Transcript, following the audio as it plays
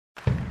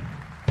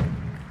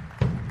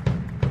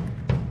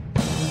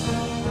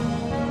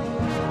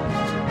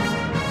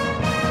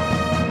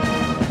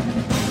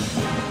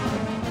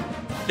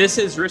This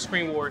is Risk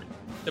Reward,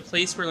 the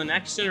place where the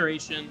next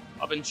generation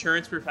of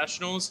insurance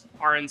professionals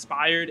are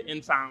inspired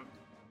and found.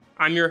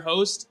 I'm your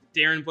host,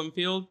 Darren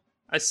Bloomfield,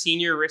 a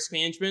senior risk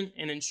management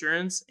and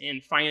insurance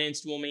and finance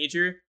dual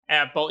major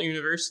at Bolton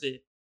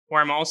University, where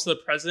I'm also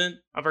the president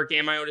of our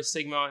Gamma Iota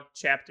Sigma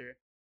chapter.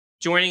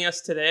 Joining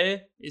us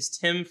today is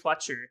Tim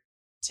Fletcher.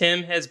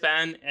 Tim has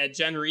been at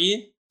Gen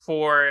Re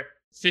for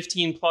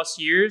 15 plus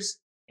years,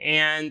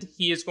 and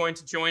he is going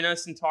to join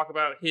us and talk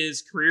about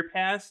his career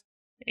path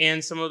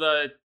and some of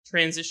the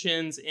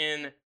transitions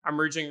in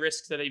emerging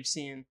risks that I've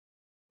seen.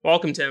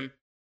 Welcome, Tim.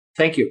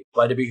 Thank you.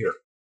 Glad to be here.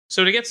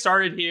 So to get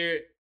started here,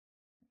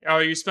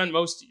 you spent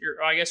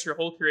your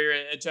whole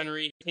career at Gen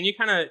Re. Can you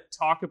kind of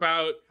talk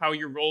about how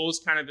your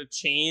roles kind of have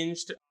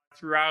changed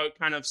throughout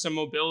kind of some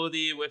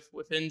mobility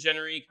within Gen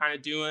Re, kind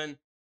of doing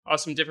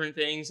some different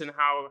things, and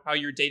how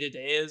your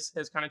day-to-day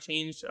has kind of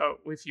changed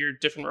with your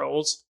different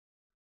roles?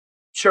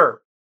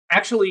 Sure.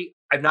 Actually,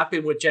 I've not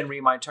been with Gen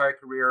Re my entire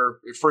career.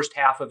 The first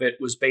half of it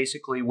was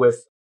basically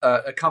with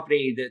a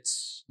company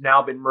that's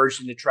now been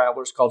merged into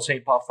Travelers called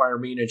St. Paul Fire and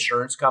Marine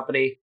Insurance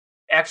Company.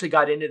 Actually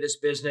got into this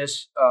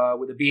business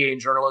with a BA in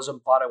journalism,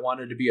 thought I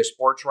wanted to be a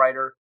sports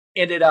writer.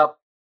 Ended up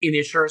in the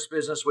insurance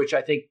business, which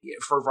I think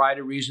for a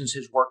variety of reasons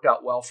has worked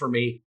out well for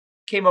me.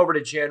 Came over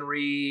to Gen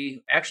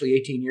Re actually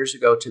 18 years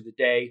ago to the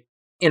day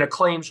in a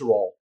claims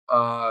role.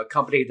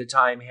 Company at the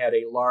time had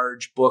a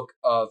large book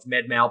of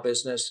med mal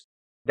business.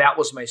 That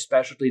was my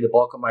specialty. The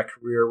bulk of my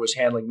career was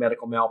handling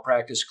medical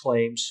malpractice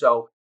claims.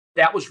 So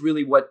that was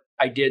really what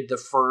I did the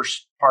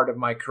first part of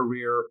my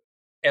career.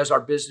 As our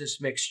business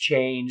mix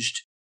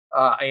changed,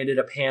 I ended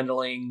up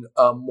handling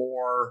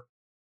more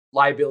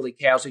liability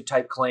casualty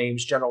type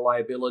claims, general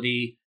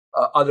liability,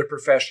 other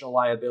professional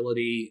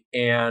liability,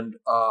 and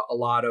a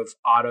lot of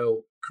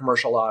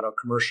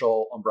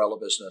commercial umbrella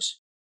business.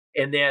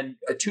 And then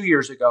 2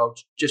 years ago,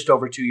 just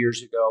over 2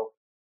 years ago,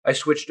 I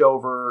switched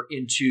over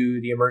into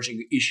the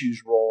emerging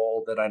issues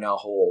role that I now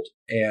hold,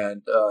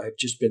 and have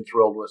just been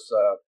thrilled with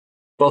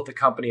both the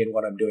company and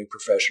what I'm doing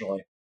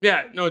professionally.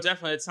 Yeah, no,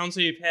 definitely. It sounds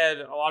like you've had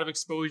a lot of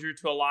exposure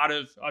to a lot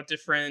of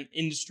different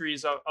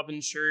industries of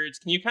insurance.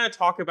 Can you kind of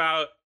talk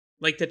about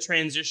like the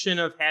transition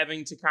of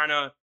having to kind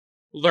of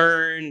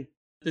learn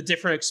the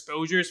different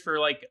exposures for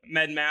like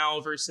med mal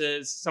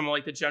versus some of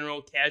like the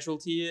general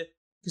casualty?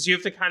 Because you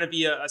have to kind of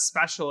be a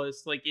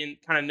specialist, like in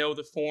kind of know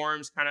the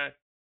forms, kind of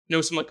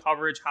know some like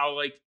coverage, how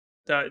like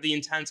the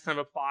intent's kind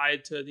of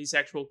applied to these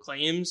actual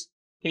claims.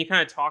 Can you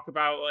kind of talk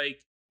about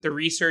like the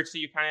research that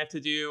you kind of have to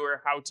do,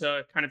 or how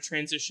to kind of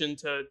transition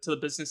to the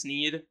business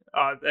need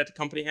that the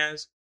company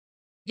has?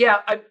 Yeah,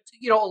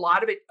 a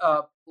lot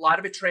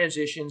of it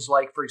transitions.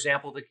 Like, for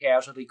example, the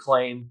casualty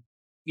claim.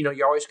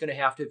 You're always going to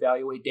have to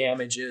evaluate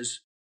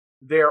damages.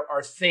 There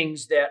are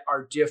things that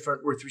are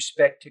different with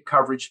respect to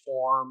coverage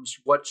forms,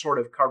 what sort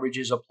of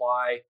coverages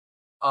apply.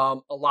 A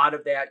lot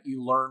of that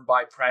you learn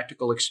by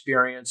practical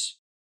experience.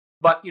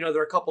 But, there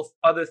are a couple of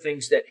other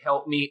things that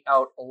helped me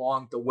out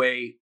along the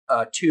way.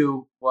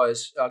 Two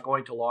was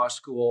going to law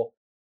school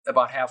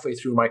about halfway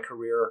through my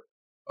career.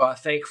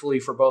 Thankfully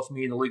for both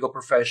me and the legal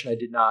profession, I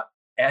did not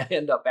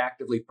end up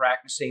actively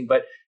practicing.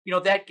 But,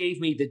 that gave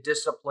me the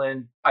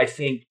discipline, I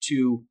think,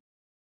 to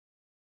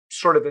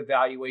sort of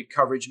evaluate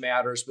coverage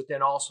matters. But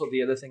then also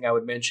the other thing I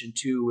would mention,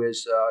 too,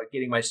 is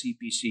getting my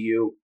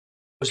CPCU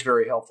was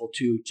very helpful,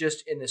 too,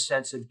 just in the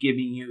sense of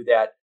giving you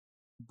that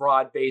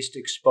broad-based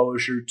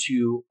exposure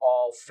to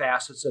all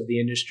facets of the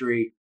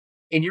industry.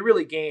 And you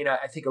really gain,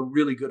 I think, a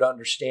really good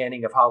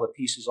understanding of how the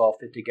pieces all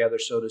fit together,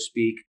 so to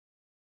speak.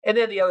 And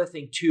then the other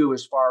thing, too,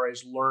 as far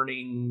as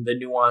learning the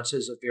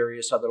nuances of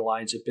various other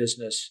lines of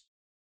business,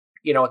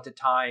 at the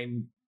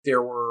time,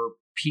 there were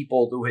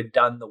people who had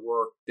done the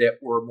work that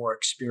were more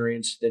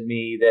experienced than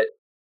me that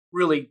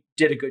really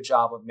did a good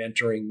job of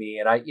mentoring me.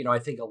 And I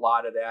think a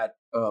lot of that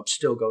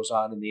still goes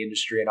on in the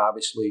industry and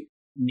obviously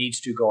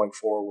needs to going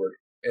forward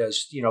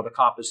as, the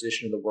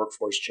composition of the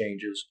workforce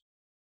changes.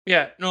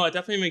 Yeah, no, it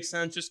definitely makes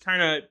sense. Just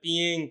kind of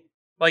being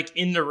like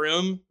in the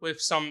room with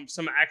some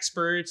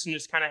experts and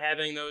just kind of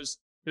having those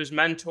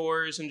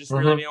mentors and just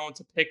really being able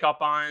to pick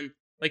up on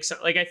like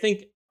I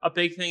think a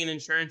big thing in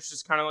insurance is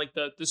just kind of like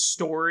the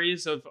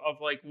stories of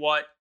like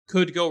what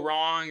could go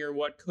wrong or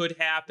what could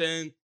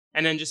happen,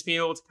 and then just being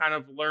able to kind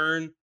of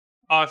learn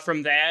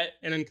from that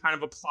and then kind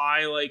of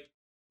apply like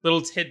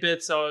little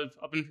tidbits of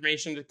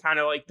information to kind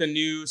of like the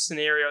new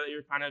scenario that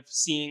you're kind of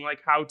seeing,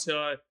 like how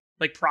to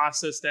like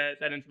process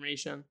that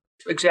information.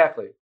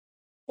 Exactly.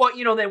 Well,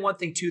 then one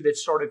thing too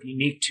that's sort of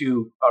unique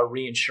to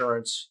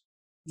reinsurance,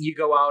 you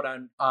go out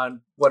on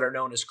what are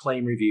known as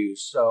claim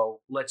reviews. So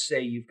let's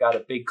say you've got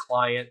a big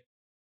client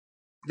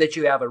that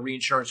you have a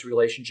reinsurance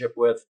relationship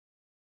with.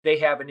 They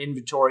have an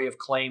inventory of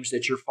claims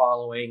that you're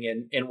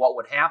following, and what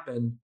would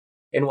happen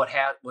and what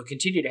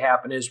continue to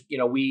happen is,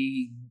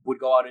 we would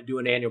go out and do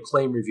an annual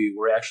claim review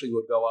where actually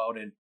would go out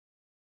and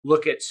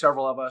look at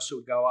several of us who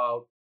would go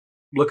out,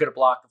 look at a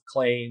block of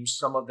claims,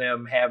 some of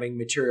them having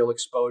material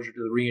exposure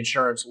to the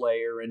reinsurance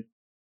layer. And,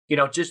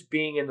 just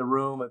being in the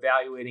room,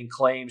 evaluating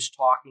claims,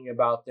 talking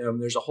about them,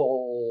 there's a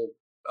whole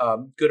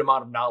good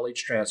amount of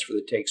knowledge transfer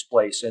that takes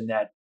place, and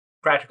that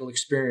practical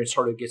experience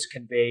sort of gets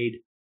conveyed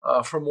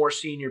from more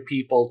senior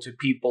people to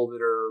people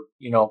that are,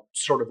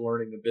 sort of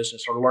learning the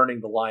business or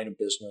learning the line of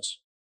business.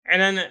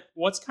 And then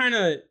what's kind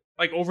of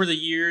like over the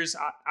years,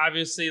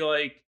 obviously,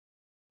 like,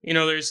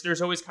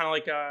 there's always kind of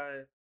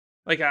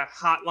like a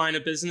hot line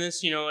of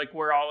business, like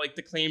where all like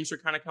the claims are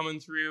kind of coming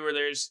through, or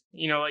there's,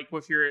 like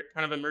with your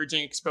kind of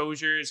emerging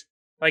exposures.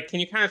 Like, can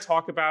you kind of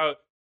talk about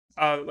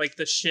like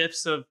the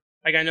shifts of,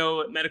 like, I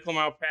know medical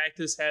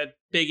malpractice had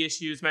big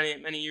issues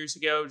many years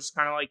ago, just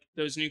kind of like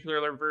those nuclear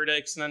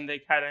verdicts, and then they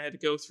kind of had to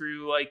go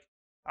through like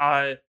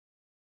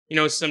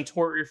some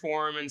tort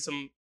reform and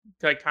some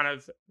like kind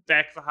of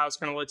back of the house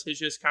kind of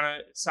litigious kind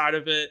of side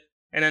of it.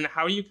 And then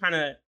how do you kind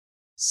of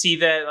see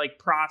that like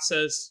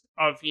process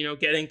of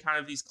getting kind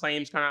of these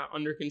claims kind of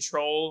under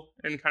control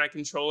and kind of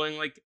controlling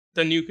like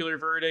the nuclear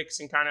verdicts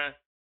and kind of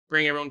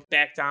bring everyone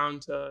back down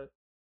to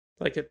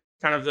like a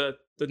kind of the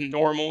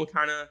normal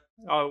kind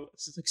of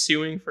like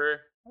suing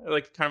for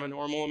like kind of a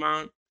normal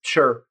amount?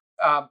 Sure.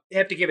 I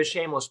have to give a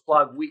shameless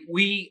plug.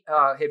 We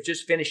have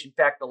just finished. In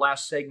fact, the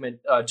last segment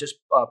just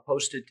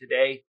posted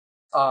today.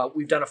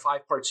 We've done a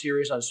 5-part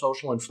series on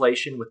social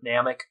inflation with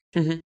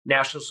NAMIC,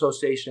 National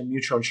Association of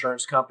Mutual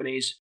Insurance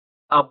Companies.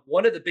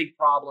 One of the big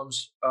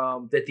problems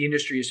that the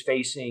industry is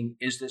facing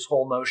is this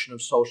whole notion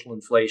of social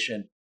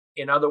inflation.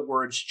 In other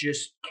words,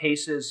 just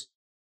cases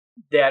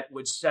that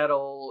would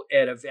settle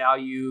at a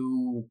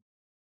value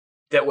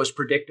that was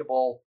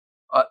predictable.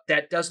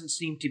 That doesn't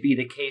seem to be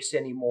the case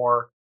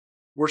anymore.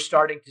 We're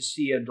starting to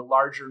see a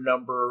larger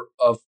number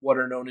of what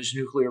are known as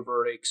nuclear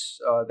verdicts.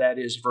 That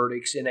is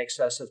verdicts in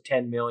excess of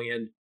 $10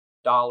 million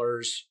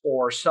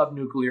or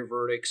subnuclear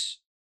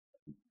verdicts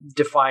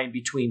defined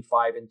between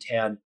 5 and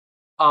 10.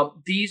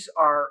 These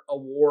are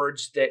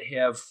awards that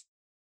have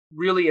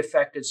really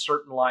affected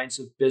certain lines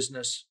of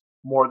business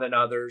more than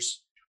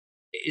others.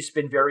 It's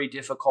been very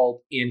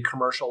difficult in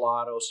commercial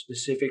auto,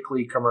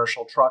 specifically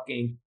commercial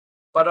trucking,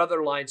 but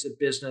other lines of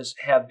business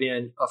have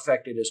been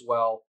affected as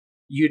well.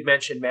 You'd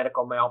mentioned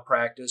medical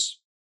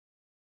malpractice.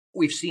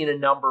 We've seen a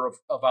number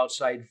of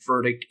outside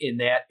verdict in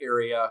that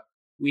area.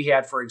 We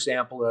had, for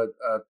example,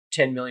 a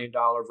 $10 million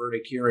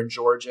verdict here in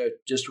Georgia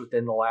just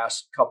within the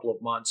last couple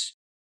of months.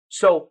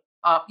 So,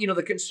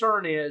 the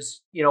concern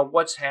is,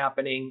 what's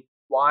happening?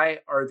 Why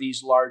are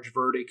these large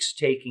verdicts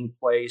taking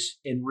place?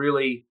 And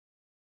really,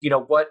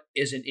 what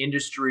as an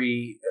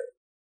industry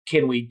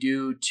can we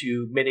do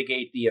to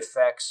mitigate the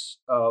effects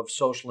of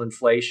social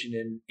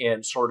inflation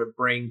and sort of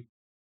bring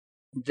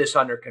this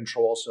under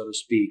control, so to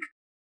speak?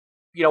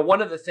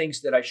 One of the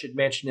things that I should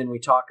mention, and we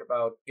talk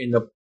about in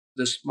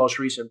this most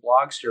recent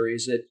blog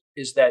series,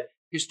 is that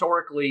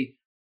historically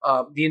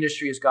the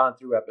industry has gone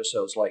through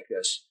episodes like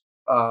this.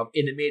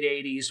 In the mid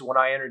 80s, when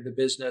I entered the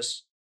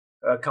business,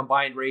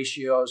 combined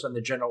ratios on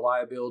the general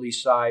liability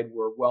side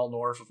were well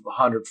north of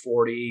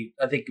 140.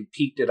 I think it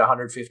peaked at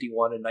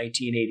 151 in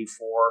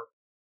 1984.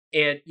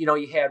 And,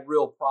 you had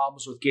real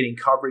problems with getting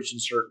coverage in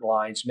certain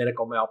lines.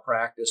 Medical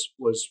malpractice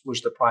was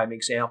the prime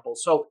example.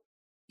 So,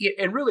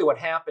 and really what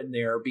happened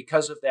there,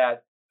 because of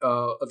that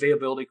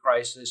availability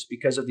crisis,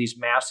 because of these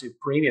massive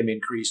premium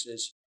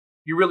increases,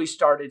 you really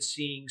started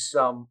seeing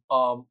some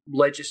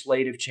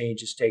legislative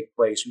changes take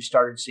place. We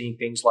started seeing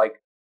things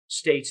like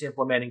states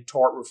implementing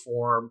tort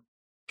reform,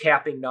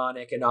 capping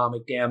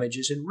non-economic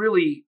damages, and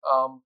really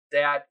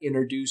that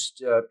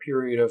introduced a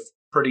period of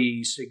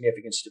pretty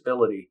significant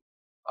stability.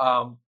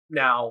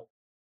 Now,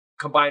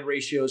 combined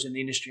ratios in the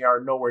industry are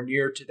nowhere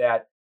near to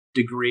that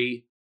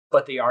degree,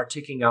 but they are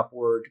ticking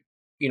upward.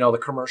 The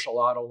commercial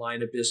auto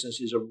line of business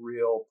is a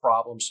real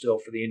problem still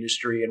for the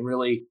industry, and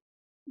really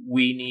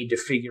we need to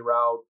figure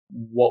out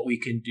what we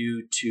can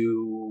do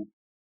to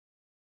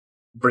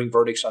bring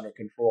verdicts under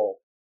control.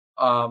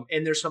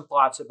 And there's some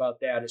thoughts about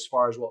that as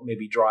far as what may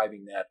be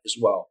driving that as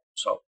well.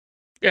 So,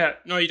 yeah,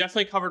 no, you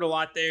definitely covered a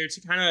lot there.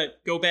 To kind of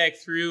go back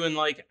through and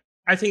like,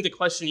 I think the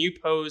question you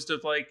posed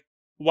of like,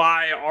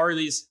 why are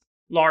these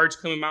large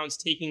claim amounts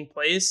taking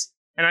place?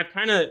 And I've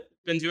kind of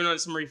been doing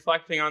some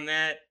reflecting on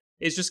that.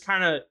 Is just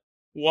kind of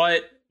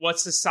what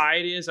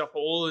society as a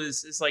whole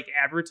is like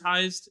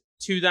advertised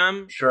to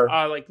them. Sure.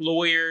 Like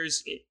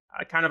lawyers,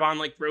 kind of on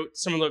like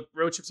some of the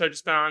road trips I've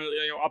just been on,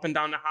 up and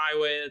down the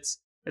highway.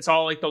 It's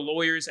all like the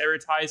lawyers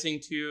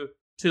advertising to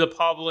the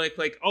public,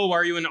 like, oh,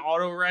 are you an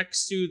auto wreck?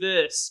 Sue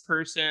this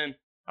person.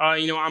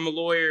 I'm a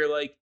lawyer.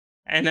 Like,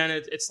 and then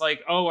it's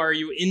like, oh, are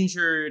you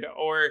injured,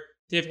 or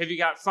have you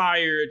got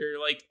fired, or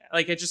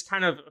like it's just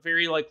kind of a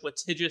very like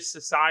litigious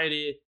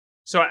society.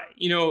 So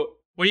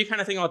what do you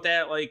kind of think about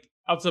that? Like,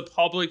 of the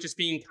public just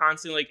being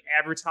constantly like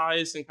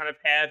advertised and kind of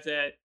have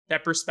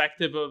that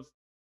perspective of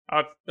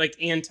like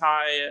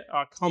anti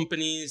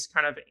companies,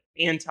 kind of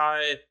anti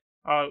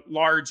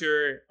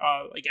larger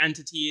like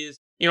entities.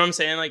 You know what I'm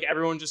saying? Like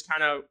everyone just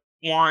kind of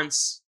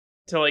wants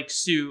to like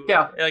sue.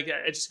 Yeah. Like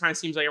it just kind of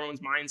seems like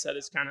everyone's mindset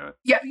is kind of.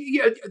 Yeah.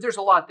 There's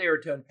a lot there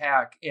to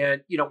unpack.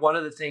 And, one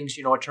of the things,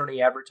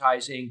 attorney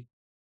advertising,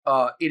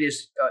 it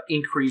is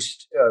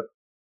increased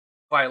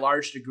by a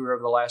large degree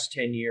over the last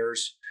 10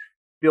 years.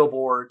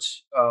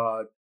 billboards,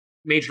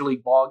 major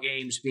league ball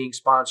games being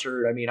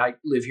sponsored. I mean, I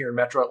live here in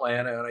Metro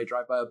Atlanta, and I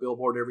drive by a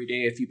billboard every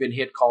day. If you've been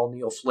hit, call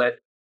Neil Flitt.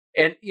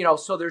 And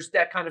so there's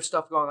that kind of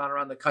stuff going on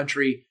around the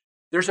country.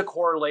 There's a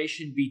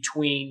correlation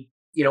between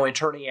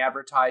attorney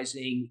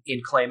advertising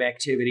in claim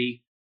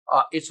activity.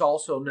 It's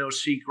also no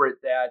secret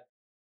that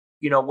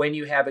when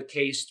you have a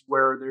case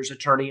where there's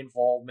attorney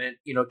involvement,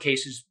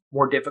 case is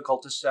more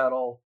difficult to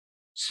settle.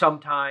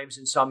 Sometimes,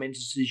 in some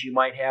instances, you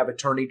might have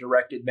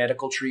attorney-directed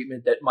medical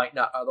treatment that might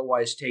not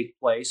otherwise take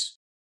place.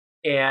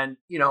 And,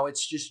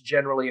 it's just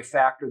generally a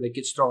factor that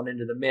gets thrown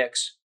into the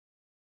mix.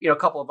 A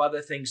couple of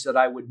other things that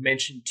I would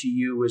mention to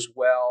you as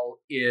well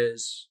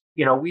is,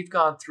 we've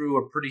gone through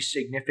a pretty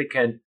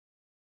significant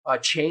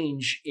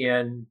change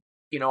in,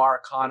 our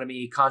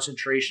economy,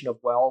 concentration of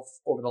wealth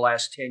over the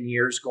last 10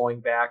 years, going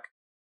back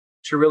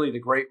to really the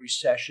Great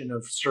Recession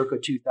of circa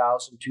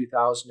 2000,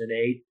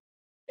 2008.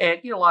 And,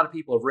 a lot of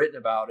people have written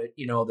about it,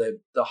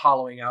 the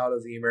hollowing out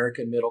of the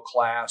American middle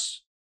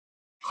class,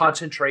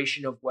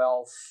 concentration of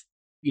wealth,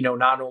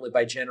 not only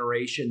by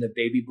generation, the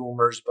baby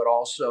boomers, but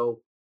also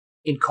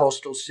in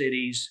coastal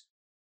cities.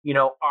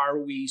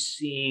 Are we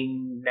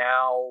seeing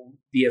now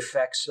the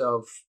effects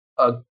of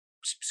a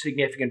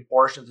significant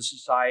portion of the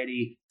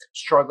society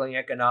struggling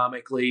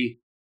economically,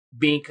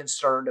 being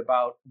concerned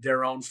about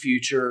their own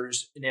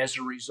futures, and as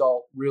a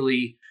result,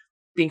 really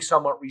being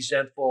somewhat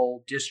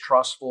resentful,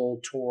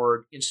 distrustful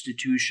toward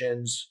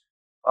institutions,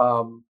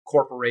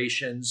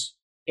 corporations?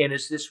 And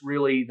is this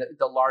really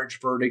the large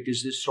verdict?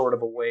 Is this sort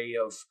of a way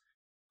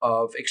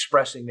of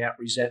expressing that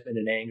resentment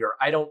and anger?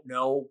 I don't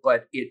know,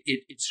 but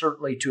it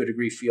certainly to a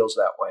degree feels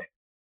that way.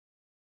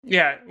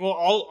 Yeah, well,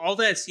 all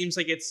that seems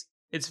like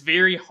it's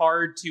very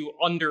hard to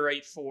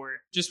underwrite for.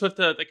 Just with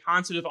the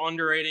concept of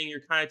underwriting,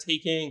 you're kind of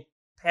taking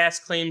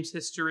past claims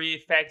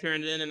history,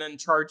 factoring it in, and then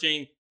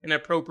charging an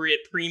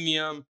appropriate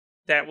premium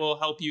that will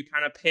help you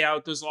kind of pay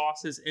out those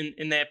losses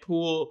in that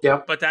pool.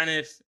 Yeah. But then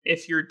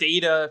if your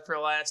data for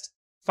the last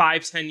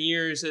 5-10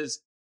 years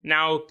is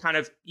now kind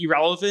of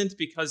irrelevant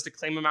because the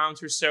claim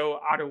amounts are so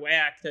out of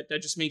whack,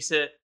 that just makes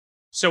it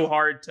so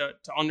hard to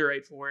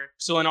underwrite for.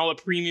 So then all the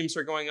premiums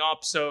are going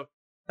up. So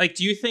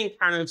do you think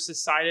kind of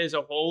society as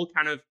a whole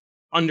kind of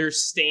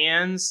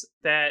understands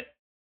that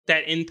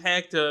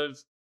impact of,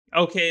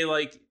 okay,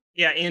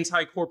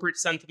 anti-corporate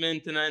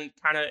sentiment, and then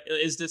kind of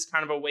is this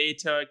kind of a way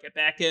to get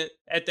back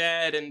at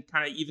that and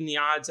kind of even the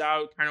odds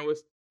out kind of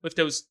with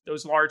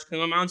those large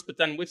claim amounts? But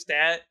then with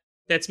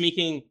that's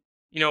making,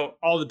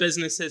 all the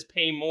businesses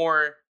pay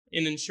more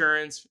in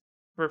insurance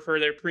for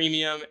their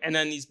premium. And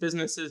then these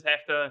businesses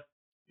have to,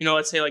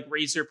 let's say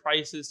raise their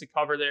prices to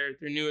cover their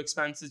new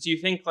expenses. Do you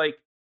think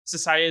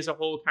society as a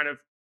whole kind of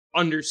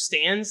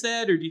understands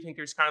that? Or do you think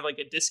there's kind of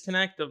a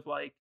disconnect of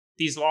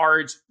these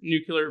large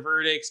nuclear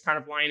verdicts kind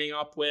of lining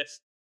up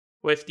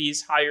with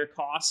these higher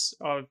costs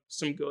of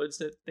some goods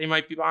that they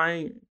might be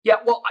buying? Yeah,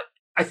 well,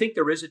 I think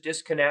there is a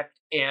disconnect,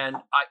 and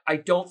I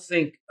don't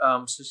think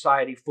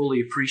society fully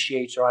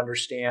appreciates or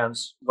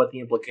understands what the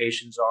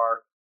implications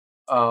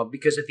are,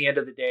 because at the end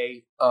of the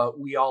day,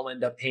 we all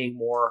end up paying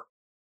more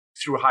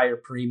through higher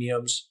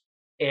premiums.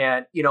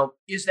 And,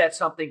 is that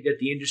something that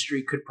the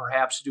industry could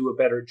perhaps do a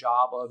better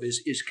job of,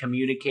 is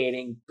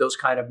communicating those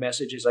kind of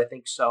messages? I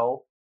think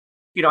so.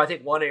 I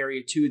think one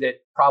area too that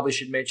probably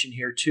should mention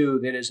here too,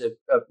 that is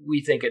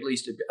we think at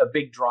least a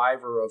big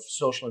driver of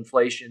social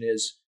inflation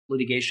is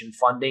litigation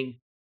funding,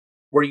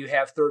 where you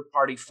have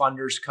third-party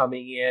funders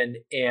coming in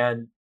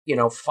and,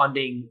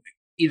 funding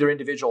either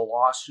individual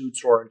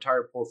lawsuits or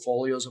entire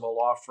portfolios of a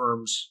law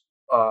firm's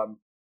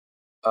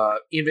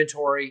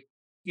inventory.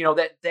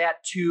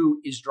 That too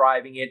is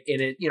driving it.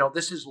 And it,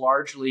 this is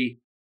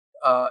largely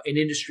an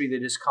industry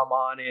that has come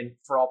on and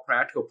for all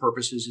practical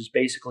purposes is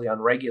basically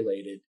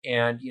unregulated.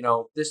 And,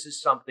 this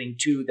is something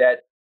too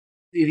that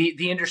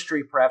the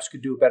industry perhaps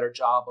could do a better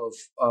job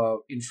of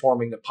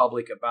informing the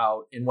public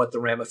about and what the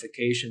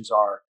ramifications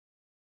are.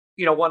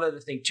 One other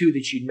thing too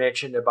that you'd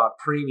mentioned about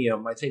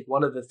premium, I think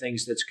one of the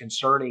things that's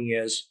concerning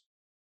is,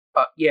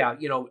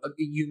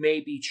 you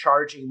may be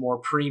charging more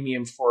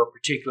premium for a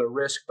particular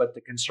risk, but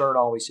the concern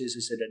always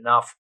is it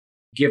enough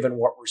given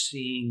what we're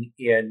seeing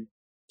in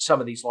some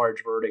of these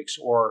large verdicts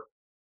or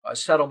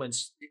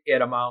settlements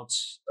at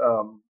amounts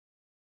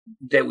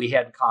that we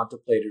hadn't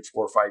contemplated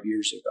 4 or 5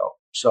 years ago.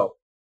 So,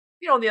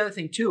 and the other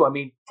thing too,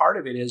 part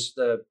of it is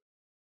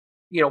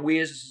we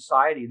as a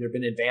society, there have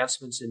been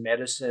advancements in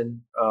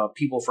medicine.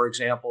 People, for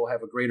example,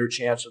 have a greater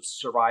chance of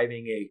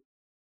surviving a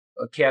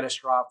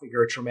catastrophic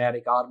or a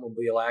traumatic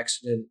automobile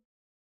accident,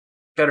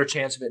 better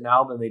chance of it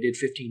now than they did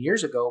 15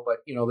 years ago. But,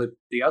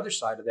 the other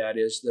side of that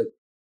is that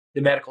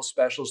the medical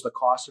specialists, the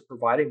costs of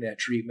providing that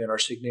treatment are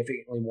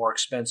significantly more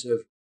expensive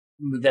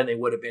than they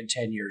would have been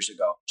 10 years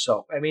ago.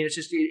 So, it's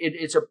just,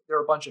 there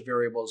are a bunch of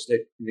variables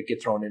that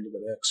get thrown into the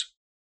mix.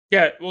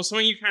 Yeah. Well,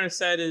 something you kind of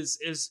said is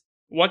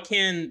what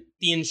can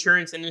the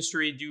insurance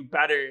industry do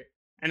better?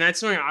 And that's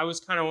something I was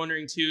kind of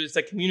wondering too, is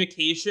the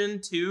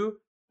communication too,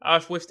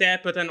 with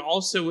that, but then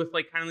also with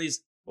kind of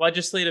these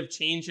legislative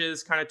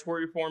changes, kind of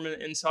tort reform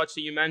and such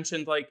that you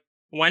mentioned,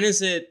 when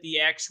is it the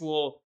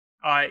actual,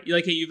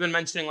 like you've been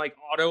mentioning like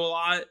auto a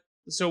lot.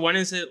 So when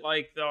is it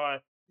like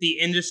the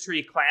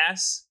industry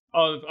class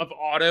of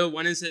auto?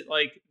 When is it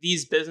like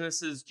these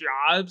businesses'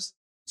 jobs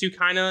to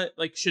kind of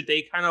like, should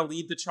they kind of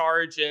lead the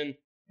charge and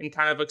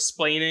kind of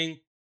explaining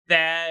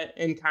that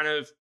and kind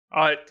of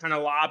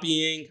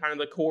lobbying kind of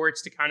the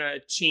courts to kind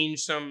of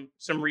change some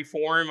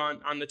reform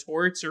on the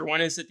torts? Or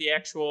when is it the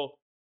actual,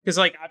 because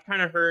like I've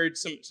kind of heard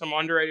some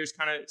underwriters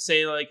kind of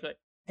say like,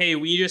 hey,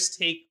 we just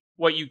take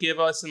what you give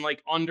us and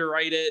like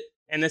underwrite it,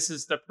 and this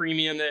is the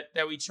premium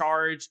that we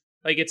charge.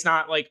 Like it's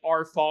not like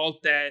our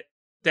fault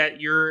that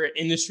your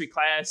industry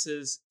class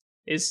is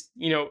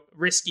more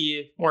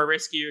risky,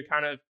 or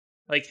kind of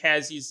like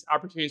has these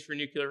opportunities for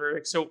nuclear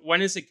verdicts. So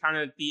when is it kind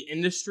of the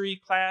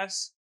industry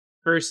class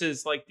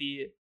versus like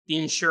the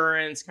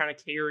insurance kind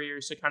of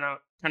carriers to kind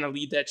of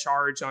lead that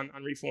charge on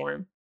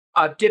reform?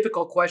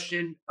 Difficult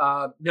question.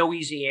 No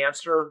easy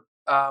answer.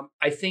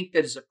 I think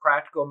that as a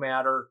practical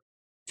matter,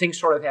 things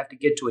sort of have to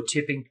get to a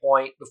tipping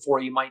point before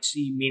you might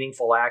see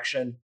meaningful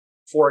action.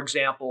 For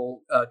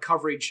example,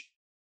 coverage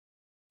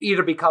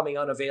either becoming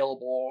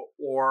unavailable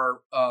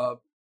or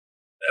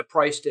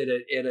priced at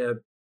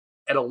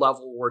a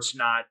level where it's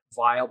not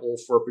viable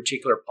for a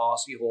particular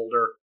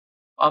policyholder.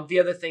 The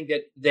other thing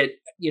that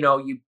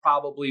you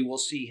probably will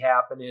see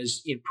happen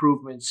is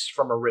improvements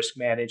from a risk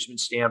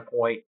management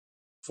standpoint.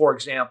 For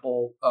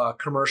example,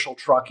 commercial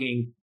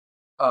trucking.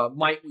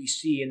 Might we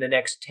see in the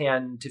next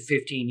 10 to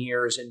 15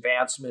 years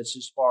advancements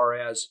as far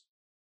as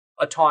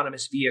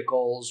autonomous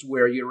vehicles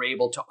where you're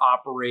able to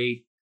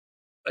operate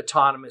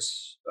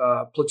autonomous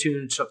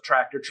platoons of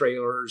tractor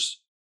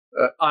trailers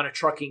on a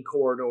trucking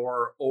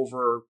corridor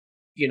over,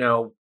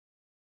 a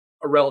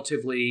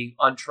relatively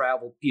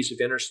untraveled piece of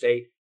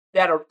interstate?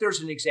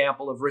 There's an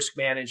example of risk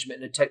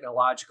management and a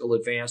technological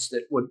advance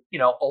that would,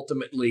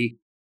 ultimately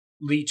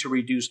lead to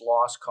reduced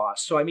loss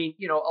costs. So,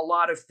 a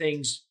lot of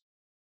things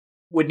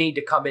would need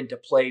to come into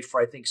play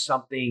for, I think,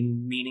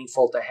 something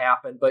meaningful to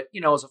happen. But,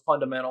 as a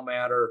fundamental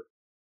matter,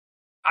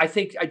 I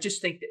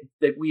just think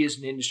that we as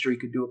an industry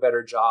could do a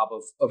better job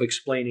of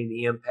explaining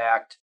the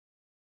impact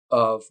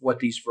of what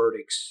these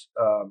verdicts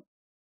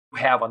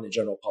have on the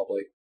general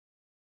public.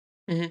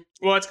 Mm-hmm.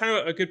 Well, it's kind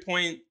of a good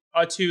point,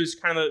 too, is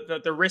kind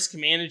of the risk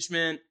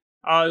management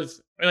of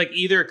like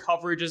either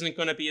coverage isn't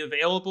going to be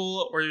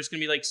available or there's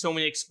going to be like so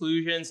many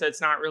exclusions that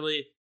it's not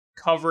really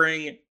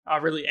covering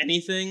really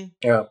anything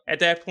at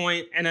that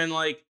point. And then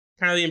like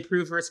kind of the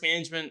improved risk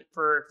management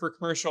for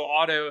commercial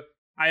auto.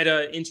 I had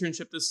an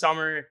internship this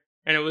summer,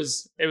 and it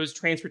was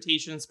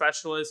transportation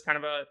specialist, kind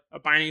of a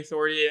binding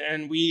authority.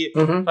 And we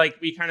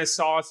kind of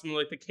saw some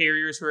like the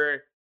carriers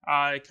were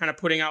kind of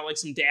putting out like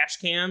some dash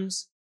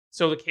cams.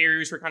 So the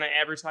carriers were kind of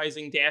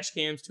advertising dash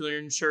cams to their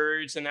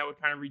insureds, and that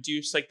would kind of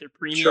reduce like their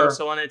premium. Sure.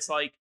 So when it's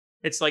like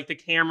the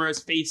camera is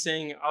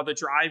facing the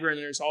driver, and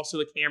there's also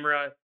the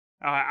camera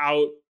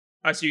out,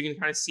 so you can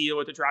kind of see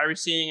what the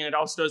driver's seeing, and it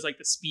also does like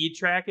the speed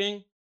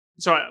tracking.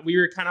 So we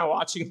were kind of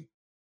watching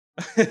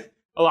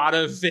a lot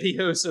of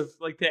videos of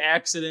like the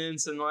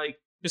accidents and like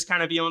just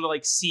kind of being able to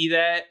like see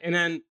that. And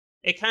then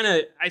it kind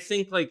of, I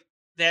think like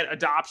that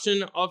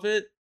adoption of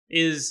it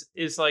is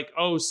like,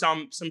 oh,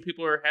 some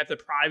people are at the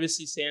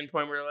privacy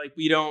standpoint where like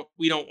we don't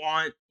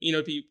want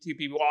to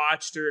be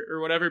watched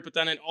or whatever. But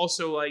then it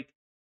also like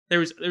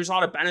there's a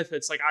lot of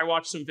benefits. Like I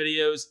watched some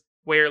videos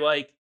where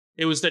like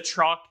it was the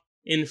truck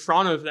in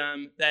front of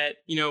them that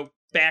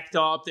backed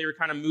up. They were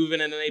kind of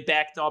moving, and then they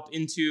backed up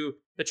into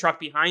the truck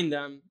behind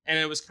them. And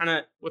it was kind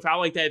of, without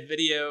like that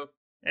video,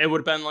 it would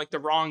have been like the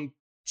wrong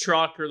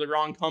truck or the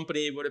wrong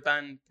company would have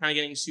been kind of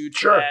getting sued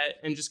for that,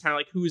 and just kind of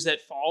like who's at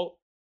fault.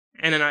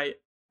 And then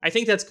I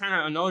think that's kind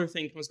of another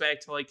thing, comes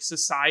back to like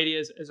society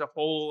as a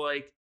whole.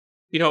 Like,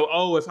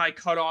 if I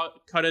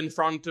cut in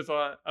front of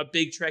a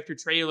big tractor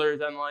trailer,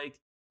 then like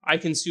I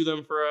can sue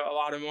them for a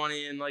lot of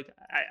money. And like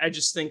I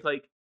just think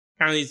like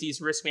kind of these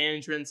risk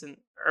management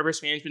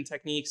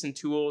techniques and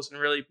tools, and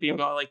really being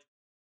able to like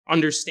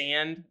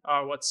understand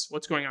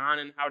what's going on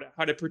and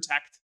how to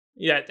protect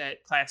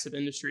that class of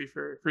industry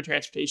for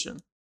transportation.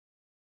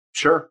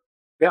 Sure.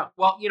 Yeah.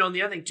 Well, and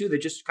the other thing too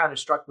that just kind of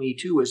struck me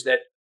too is that,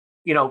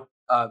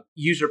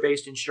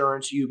 user-based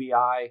insurance,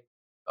 UBI,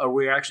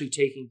 we're actually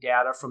taking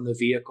data from the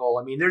vehicle.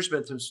 I mean, there's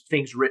been some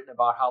things written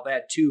about how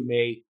that too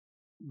may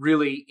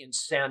really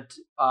incent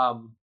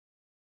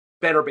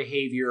better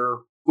behavior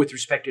with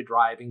respect to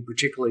driving,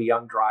 particularly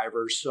young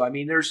drivers. So, I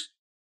mean, there's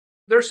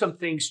some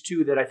things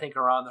too that I think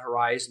are on the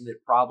horizon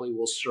that probably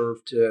will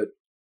serve to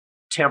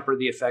temper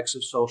the effects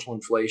of social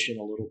inflation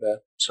a little bit.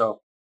 So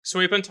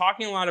we've been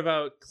talking a lot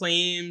about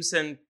claims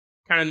and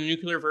kind of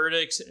nuclear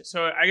verdicts.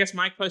 So I guess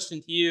my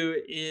question to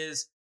you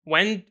is,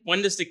 when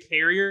does the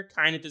carrier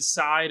kind of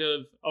decide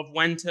of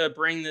when to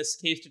bring this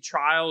case to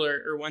trial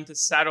or when to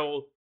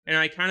settle? And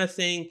I kind of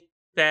think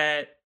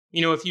that,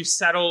 if you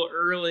settle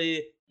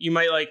early, you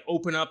might like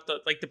open up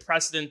the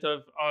precedent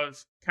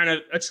of kind of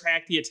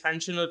attract the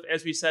attention of,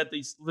 as we said,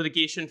 these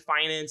litigation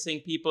financing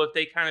people. If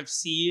they kind of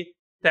see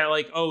that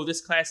like, oh,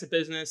 this class of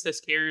business, this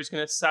carrier is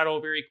going to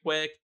settle very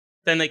quick,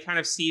 then they kind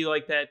of see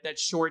like that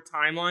short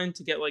timeline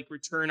to get like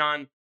return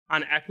on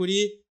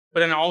equity. But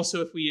then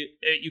also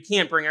you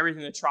can't bring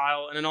everything to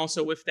trial. And then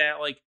also with that,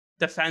 like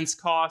defense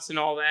costs and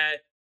all that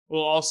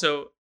will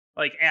also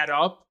like add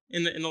up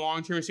in the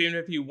long term. So even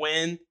if you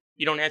win,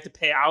 you don't have to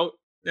pay out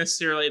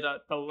necessarily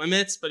the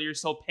limits, but you're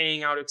still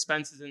paying out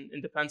expenses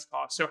and defense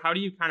costs. So how do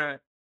you kind of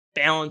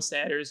balance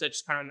that, or is that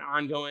just kind of an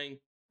ongoing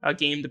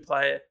game to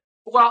play?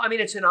 Well, I mean,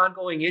 it's an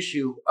ongoing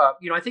issue.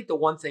 I think the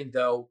one thing,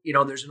 though,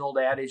 there's an old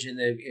adage in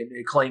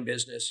the claim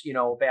business,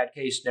 a bad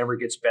case never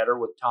gets better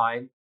with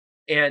time.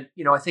 And,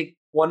 I think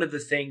one of the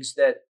things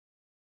that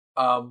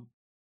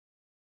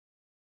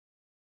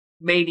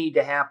may need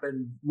to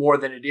happen more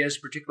than it is,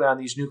 particularly on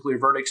these nuclear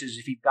verdicts, is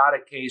if you've got a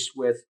case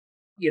with,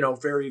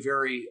 very,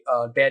 very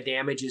bad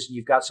damages and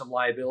you've got some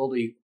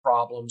liability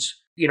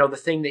problems, the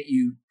thing that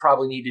you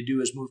probably need to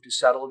do is move to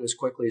settle it as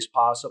quickly as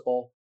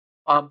possible.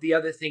 The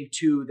other thing,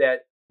 too,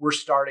 that we're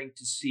starting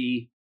to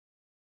see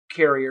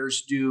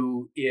carriers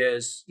do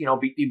is,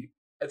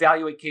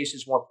 evaluate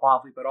cases more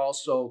promptly, but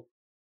also,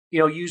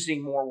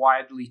 using more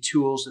widely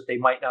tools that they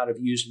might not have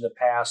used in the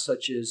past,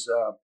 such as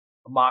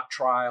a mock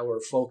trial or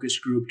a focus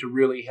group, to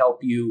really help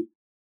you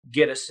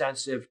get a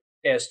sense of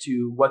as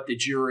to what the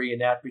jury in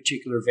that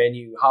particular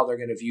venue, how they're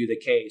going to view the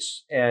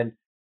case. And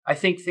I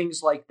think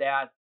things like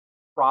that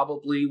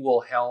probably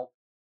will help.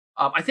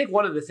 I think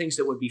one of the things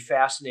that would be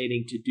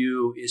fascinating to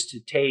do is to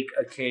take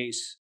a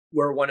case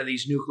where one of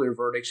these nuclear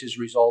verdicts has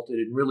resulted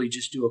and really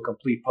just do a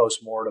complete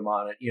postmortem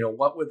on it.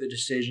 What were the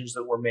decisions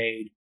that were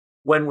made?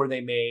 When were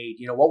they made?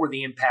 What were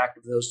the impact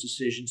of those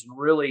decisions? And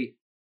really,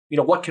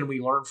 what can we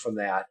learn from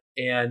that?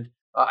 And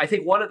I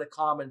think one of the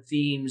common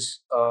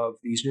themes of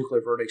these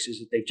nuclear verdicts is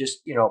that they've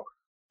just,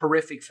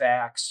 horrific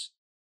facts,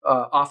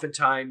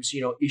 oftentimes,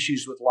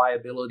 issues with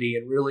liability,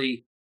 and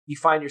really you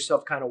find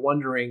yourself kind of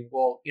wondering,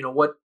 well,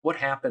 what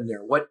happened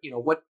there? What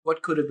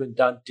could have been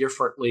done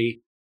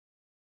differently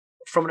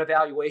from an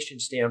evaluation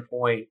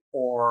standpoint,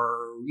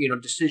 or,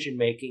 decision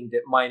making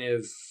that might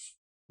have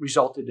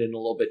resulted in a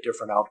little bit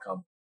different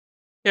outcome.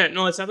 Yeah,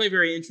 no, it's definitely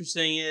very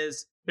interesting.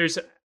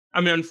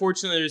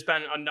 Unfortunately, there's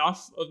been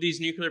enough of these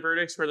nuclear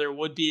verdicts where there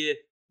would be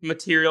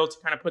material to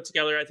kind of put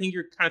together. I think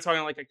you're kind of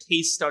talking like a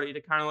case study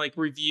to kind of like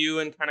review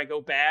and kind of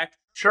go back.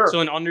 Sure.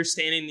 So in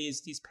understanding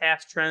these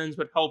past trends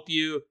would help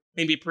you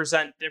maybe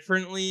present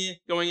differently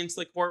going into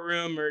the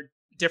courtroom, or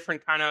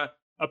different kind of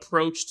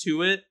approach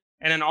to it.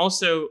 And then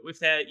also with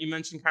that, you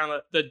mentioned kind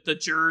of the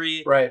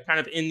jury, right, kind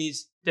of in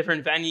these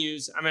different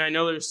venues. I mean, I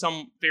know there's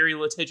some very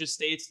litigious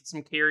states that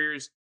some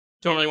carriers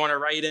don't really want to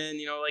write in,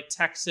 like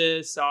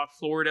Texas,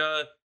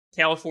 Florida,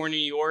 California,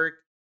 New York,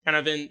 kind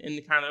of in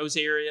kind of those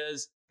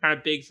areas, kind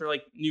of big for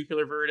like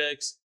nuclear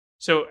verdicts.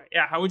 So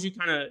yeah, how would you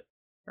kind of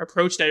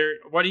approach that? Or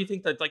what do you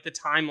think that like the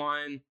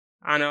timeline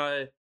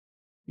on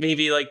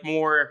maybe like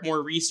more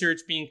research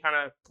being kind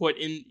of put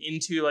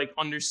into like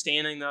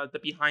understanding the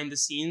behind the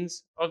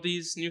scenes of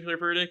these nuclear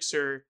verdicts,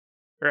 or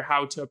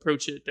how to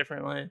approach it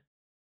differently?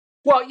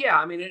 Well, yeah,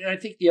 I mean, and I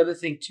think the other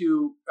thing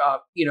too,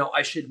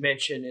 I should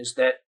mention is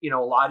that, a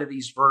lot of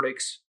these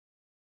verdicts,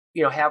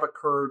 have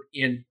occurred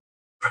in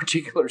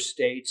particular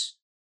states,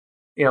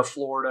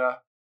 Florida,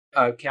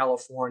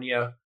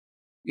 California.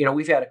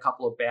 We've had a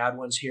couple of bad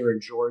ones here in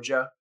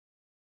Georgia.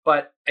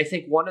 But I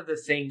think one of the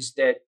things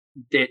that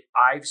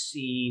I've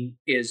seen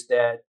is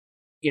that,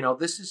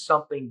 this is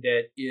something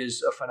that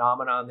is a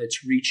phenomenon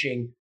that's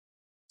reaching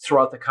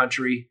throughout the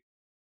country.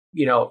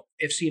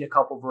 I've seen a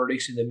couple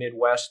verdicts in the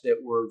Midwest that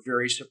were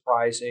very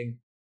surprising.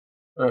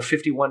 A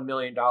 $51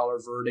 million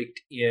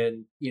verdict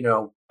in,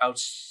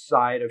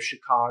 outside of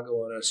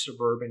Chicago in a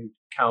suburban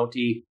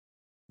county.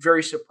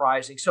 Very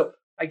surprising. So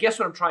I guess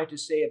what I'm trying to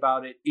say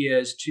about it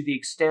is, to the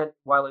extent,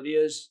 while it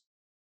is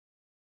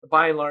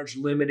by and large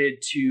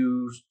limited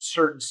to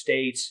certain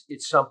states,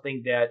 it's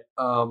something that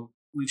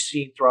we've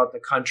seen throughout the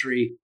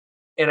country.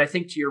 And I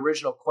think to your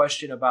original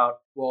question about,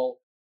 well,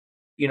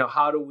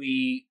 how do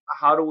we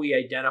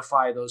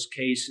identify those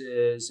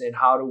cases and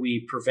how do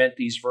we prevent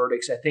these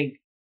verdicts? I think,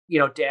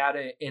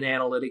 data and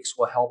analytics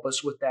will help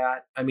us with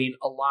that. I mean,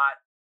 a lot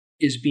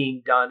is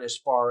being done as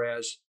far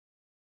as,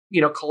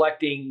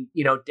 collecting,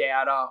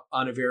 data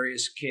on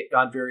various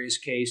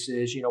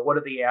cases. What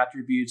are the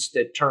attributes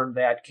that turn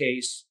that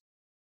case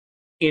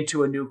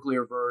into a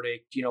nuclear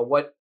verdict?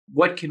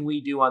 What can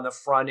we do on the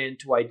front end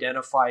to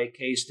identify a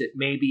case that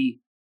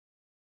maybe,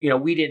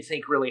 we didn't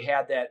think really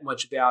had that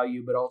much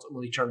value, but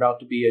ultimately turned out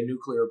to be a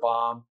nuclear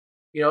bomb.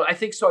 I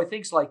think so.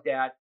 Things like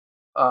that,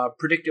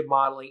 predictive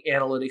modeling,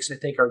 analytics, I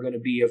think are going to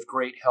be of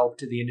great help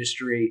to the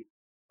industry,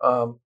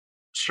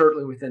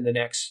 certainly within the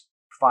next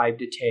 5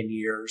 to 10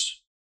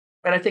 years.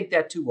 And I think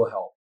that too will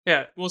help.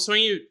 Yeah. Well,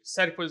 something you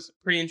said was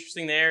pretty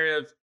interesting there.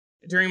 Of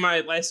during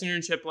my last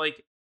internship,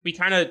 like we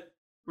kind of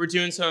were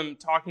doing some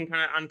talking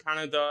kind of on kind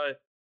of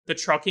the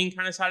trucking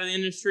kind of side of the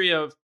industry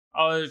of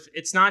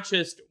it's not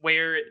just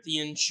where the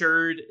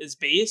insured is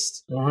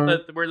based,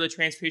 but where the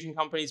transportation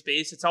company is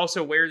based. It's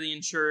also where the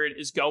insured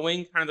is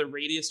going, kind of the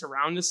radius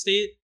around the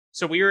state.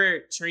 So we were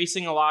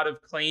tracing a lot of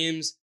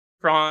claims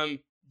from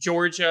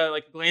Georgia,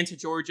 like Atlanta,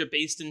 Georgia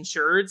based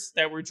insureds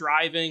that were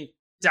driving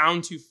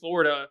down to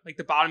Florida, like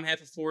the bottom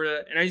half of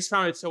Florida. And I just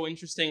found it so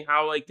interesting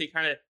how like they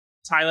kind of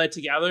tie that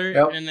together.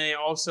 Yep. And then they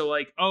also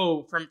like,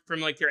 oh, from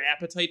like their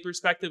appetite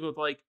perspective of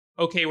like,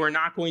 okay, we're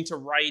not going to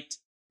write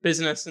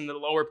business in the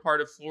lower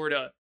part of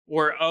Florida.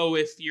 Or, oh,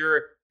 if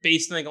you're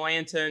based in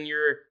Atlanta and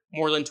you're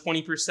more than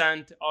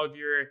 20% of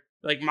your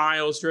like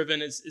miles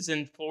driven is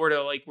in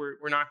Florida, like we're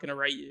not going to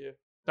write you.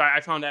 So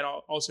I found that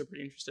also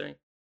pretty interesting.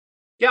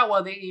 Yeah,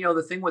 well,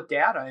 the thing with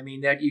data, I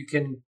mean, that you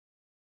can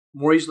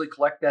more easily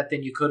collect that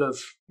than you could have,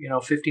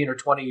 15 or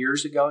 20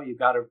 years ago. You've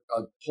got a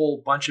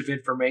whole bunch of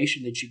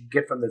information that you can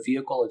get from the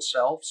vehicle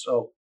itself.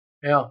 So,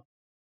 yeah.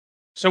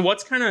 So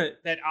what's kind of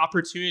that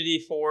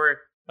opportunity for,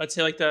 let's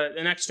say, like the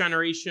next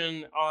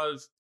generation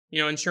of,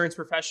 insurance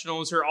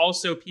professionals, or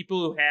also people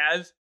who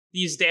have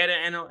these data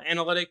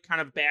analytic kind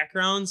of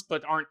backgrounds,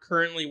 but aren't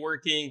currently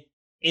working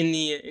in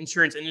the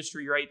insurance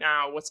industry right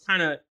now? What's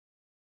kind of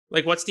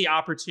like, what's the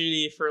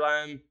opportunity for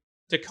them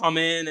to come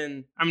in?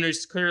 And I mean,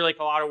 there's clearly like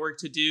a lot of work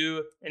to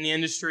do, and the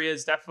industry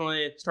is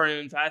definitely starting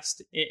to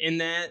invest in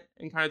that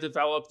and kind of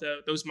develop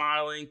those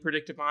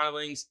predictive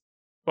modelings.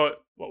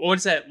 But what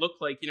does that look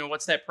like?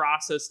 What's that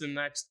process in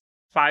the next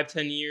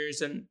 5-10 years,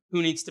 and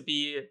who needs to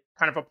be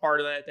kind of a part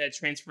of that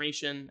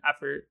transformation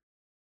effort?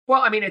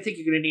 Well, I mean, I think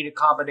you're going to need a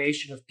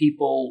combination of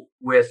people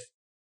with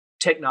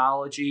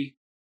technology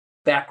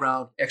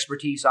background,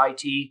 expertise,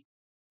 IT,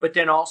 but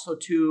then also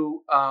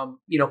too,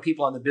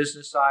 people on the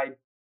business side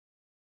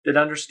that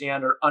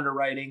understand or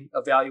underwriting,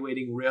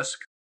 evaluating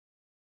risk.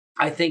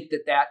 I think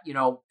that,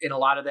 in a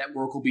lot of that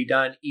work will be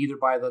done either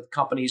by the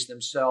companies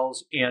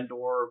themselves and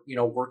or,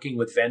 working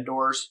with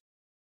vendors.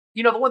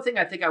 The one thing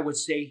I think I would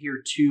say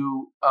here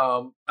too,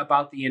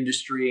 about the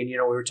industry, and, we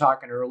were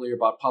talking earlier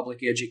about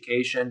public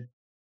education.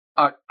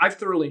 I've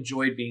thoroughly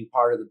enjoyed being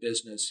part of the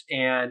business.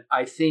 And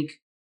I think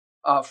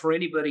for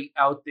anybody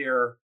out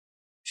there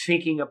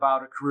thinking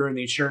about a career in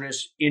the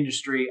insurance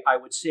industry, I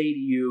would say to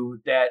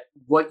you that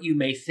what you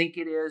may think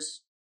it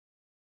is,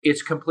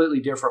 it's completely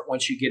different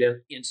once you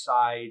get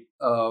inside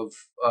of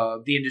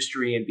the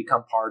industry and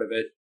become part of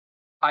it.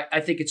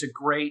 I think it's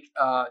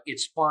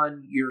it's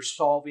fun. You're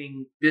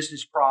solving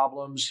business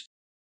problems.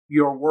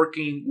 You're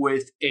working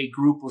with a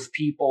group of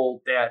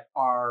people that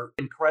are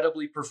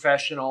incredibly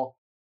professional.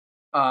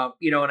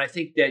 And I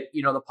think that,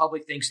 the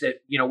public thinks that,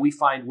 we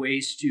find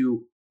ways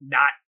to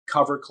not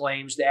cover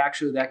claims.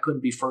 Actually, that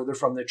couldn't be further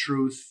from the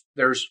truth.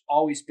 There's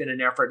always been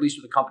an effort, at least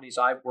with the companies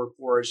I've worked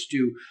for, is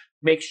to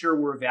make sure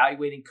we're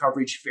evaluating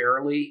coverage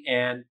fairly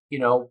and,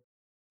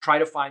 try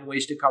to find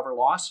ways to cover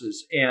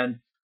losses. And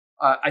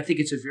I think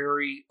it's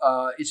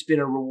it's been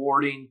a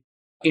rewarding,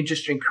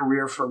 interesting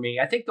career for me.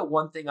 I think the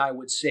one thing I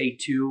would say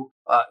too,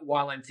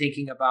 while I'm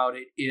thinking about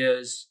it,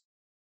 is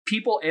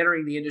people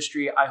entering the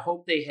industry, I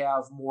hope they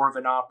have more of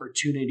an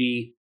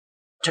opportunity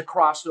to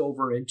cross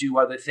over and do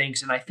other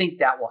things. And I think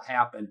that will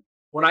happen.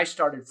 When I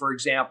started, for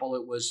example,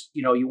 it was,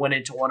 you went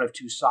into one of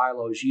two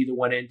silos. You either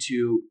went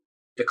into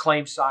the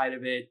claim side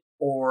of it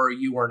or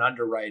you were in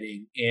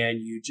underwriting,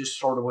 and you just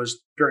sort of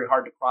was very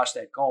hard to cross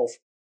that gulf.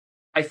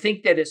 I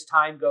think that as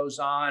time goes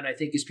on, I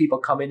think as people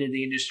come into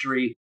the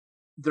industry,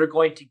 they're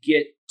going to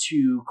get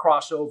to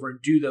cross over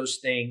and do those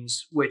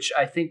things, which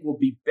I think will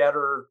be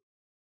better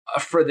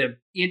for the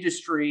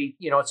industry.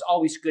 It's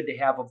always good to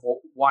have a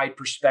wide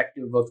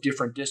perspective of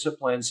different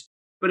disciplines,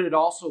 but it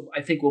also,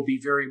 I think, will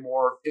be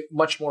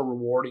much more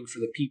rewarding for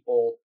the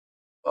people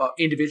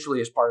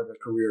individually as part of their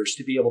careers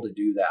to be able to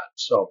do that.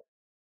 So,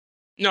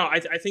 no, I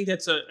think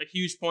that's a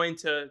huge point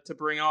to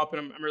bring up,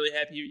 and I'm really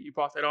happy you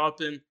brought that up.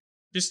 And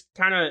just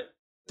kind of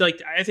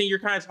like, I think you're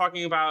kind of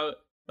talking about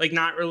like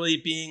not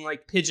really being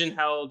like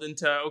pigeonholed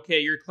into, okay,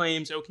 your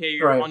claims, okay,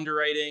 your right.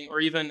 underwriting, or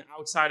even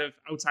outside of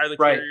the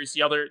right. carriers,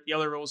 the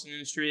other roles in the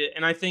industry.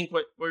 And I think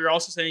what you're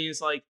also saying is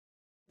like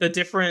the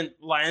different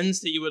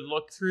lens that you would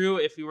look through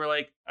if you were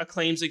like a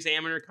claims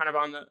examiner, kind of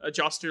on the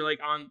adjuster, like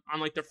on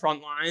like the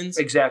front lines.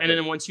 Exactly. And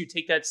then once you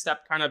take that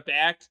step kind of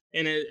back,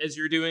 and as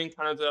you're doing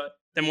kind of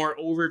the more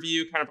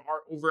overview, kind of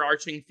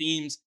overarching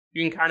themes,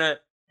 you can kind of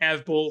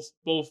have both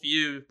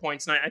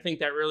viewpoints. And I think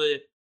that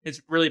really is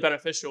really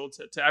beneficial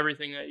to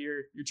everything that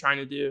you're trying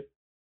to do.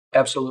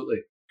 Absolutely.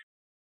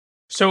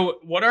 So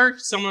what are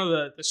some of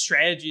the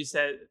strategies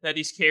that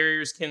these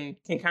carriers can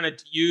kind of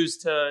use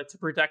to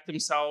protect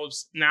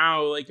themselves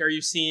now? Like, are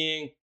you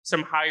seeing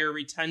some higher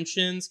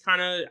retentions,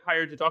 kind of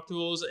higher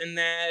deductibles in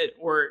that,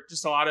 or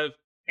just a lot of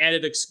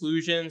added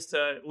exclusions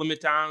to limit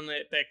down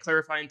that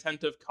clarify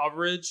intent of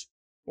coverage?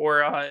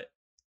 Or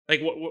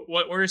like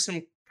what are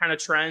some kind of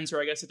trends,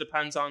 or I guess it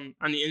depends on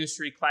the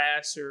industry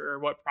class or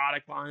what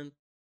product line?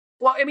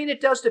 Well, I mean, it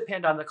does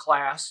depend on the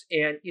class,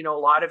 and, a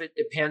lot of it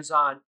depends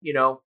on,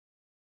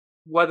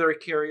 whether a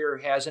carrier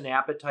has an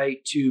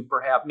appetite to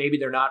perhaps, maybe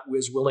they're not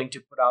as willing to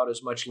put out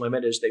as much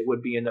limit as they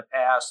would be in the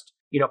past.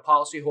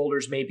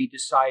 Policyholders may be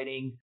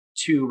deciding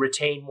to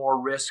retain more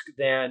risk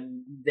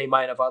than they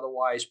might have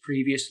otherwise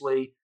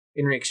previously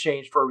in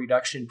exchange for a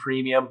reduction in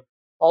premium.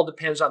 All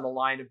depends on the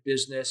line of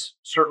business.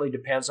 Certainly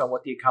depends on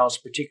what the account's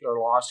particular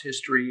loss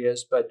history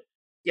is. But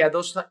yeah,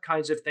 those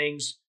kinds of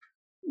things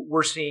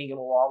we're seeing and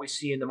we'll always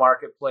see in the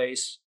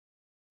marketplace.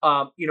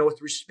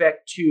 With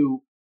respect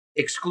to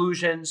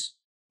exclusions,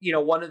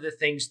 one of the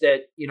things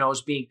that,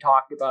 is being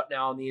talked about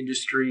now in the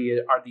industry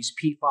are these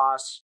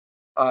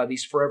PFAS,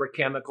 these forever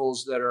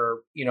chemicals that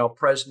are,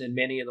 present in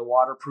many of the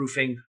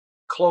waterproofing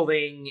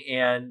clothing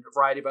and a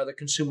variety of other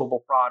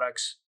consumable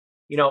products.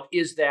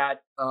 Is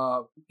that,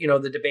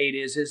 the debate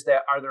is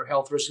that, are there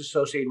health risks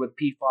associated with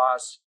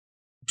PFAS?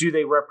 Do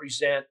they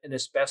represent an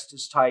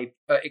asbestos type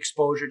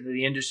exposure to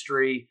the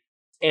industry?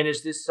 And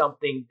is this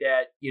something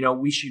that,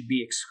 we should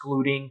be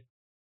excluding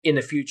in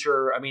the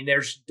future? I mean,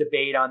 there's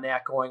debate on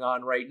that going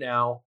on right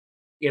now.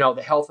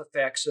 The health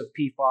effects of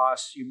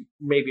PFAS, you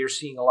maybe are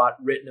seeing a lot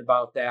written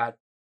about that.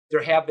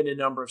 There have been a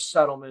number of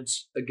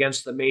settlements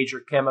against the major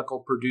chemical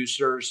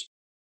producers.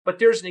 But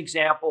there's an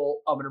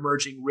example of an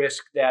emerging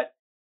risk that,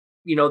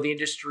 the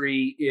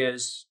industry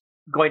is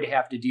going to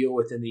have to deal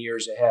with in the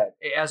years ahead,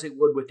 as it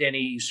would with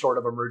any sort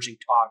of emerging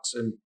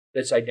toxin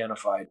that's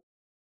identified.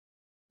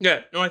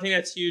 Yeah, no, I think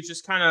that's huge.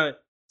 Just kind of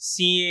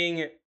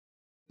seeing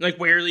like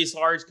where these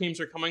large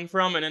claims are coming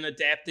from and then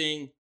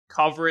adapting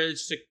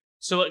coverage to.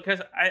 So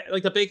because I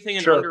like the big thing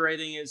in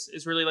underwriting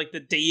is really like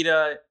the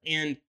data,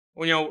 and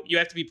you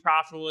have to be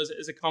profitable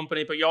as a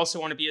company, but you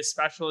also want to be a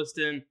specialist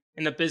in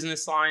the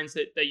business lines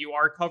that you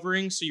are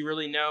covering, so you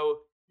really know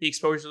the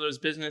exposure to those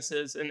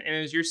businesses. And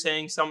as you're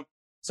saying, some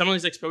of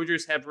these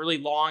exposures have really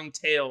long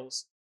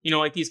tails.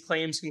 Like these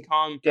claims can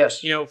come,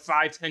 yes,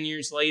 5-10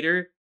 years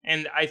later.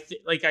 And I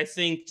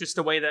think just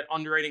the way that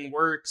underwriting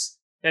works,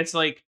 that's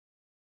like,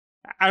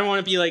 I don't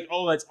want to be like,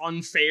 oh, that's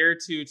unfair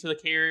to the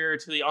carrier or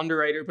to the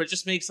underwriter, but it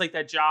just makes like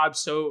that job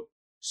so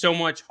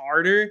much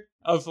harder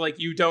of like,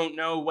 you don't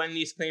know when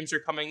these claims are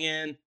coming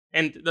in.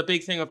 And the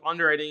big thing of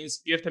underwriting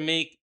is you have to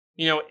make,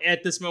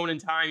 at this moment in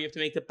time, you have to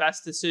make the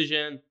best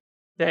decision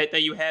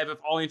that you have of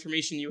all the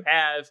information you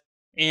have.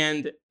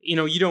 And,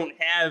 you don't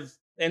have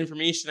that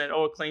information that,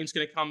 a claim's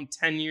going to come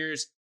 10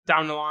 years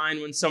down the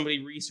line when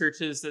somebody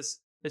researches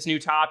this new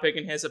topic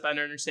and has a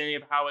better understanding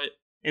of how it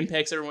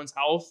impacts everyone's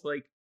health.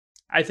 Like,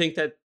 I think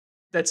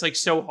that's like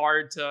so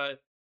hard to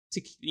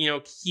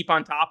keep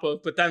on top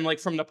of. But then like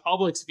from the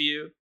public's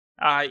view,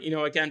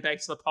 again, back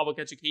to the public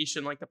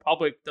education, like the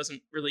public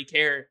doesn't really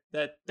care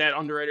that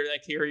underwriter,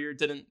 that carrier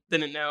didn't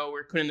know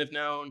or couldn't have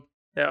known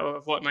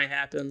of what might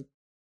happen.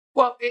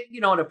 Well,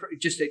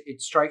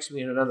 it strikes me,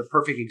 and another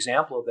perfect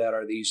example of that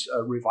are these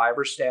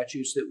reviver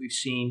statutes that we've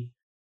seen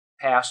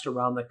passed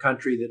around the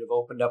country that have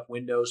opened up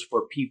windows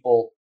for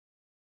people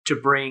to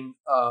bring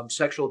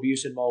sexual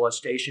abuse and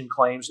molestation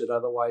claims that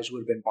otherwise would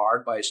have been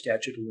barred by a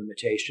statute of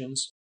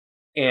limitations.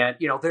 And,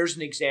 there's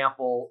an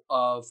example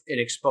of an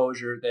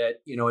exposure that,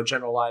 a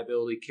general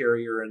liability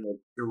carrier in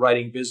the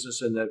writing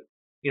business in the,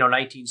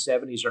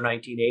 1970s or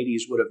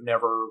 1980s would have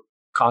never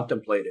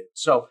contemplated.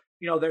 So,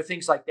 there are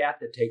things like that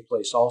take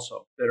place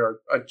also that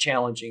are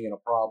challenging and a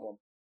problem.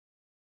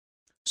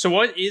 So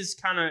what is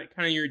kind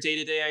of your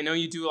day-to-day? I know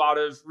you do a lot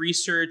of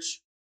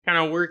research kind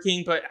of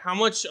working, but how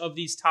much of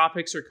these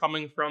topics are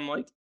coming from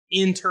like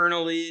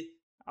internally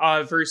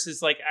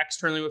versus like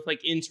externally, with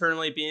like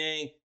internally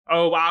being,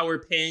 oh, wow, we're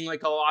paying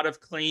like a lot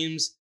of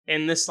claims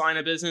in this line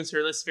of business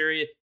or this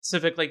very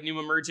specific like new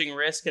emerging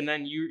risk. And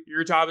then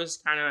your job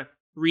is kind of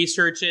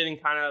research it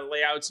and kind of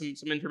lay out some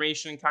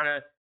information and kind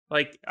of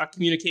like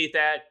communicate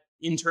that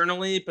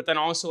internally, but then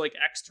also like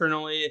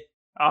externally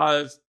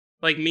of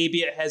like maybe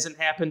it hasn't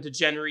happened to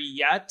Gen Re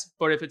yet,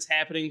 but if it's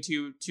happening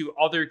to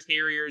other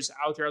carriers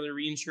out there, other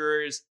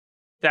reinsurers,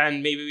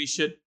 then maybe we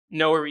should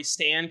know where we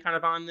stand kind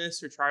of on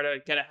this or try to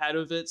get ahead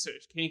of it. So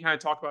can you kind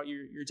of talk about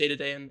your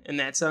day-to-day in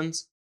that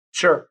sense?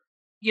 Sure.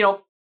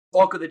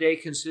 Bulk of the day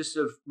consists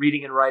of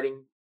reading and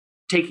writing,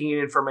 taking in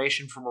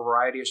information from a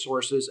variety of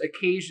sources.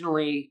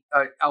 Occasionally,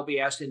 I'll be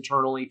asked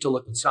internally to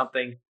look at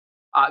something.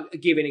 I'll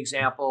give an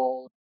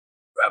example.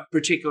 A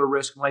particular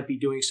risk might be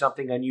doing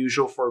something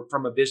unusual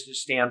from a business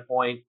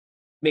standpoint,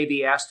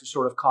 maybe asked to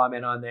sort of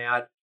comment on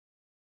that.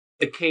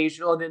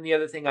 Occasionally, and then the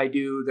other thing I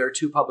do, there are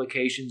two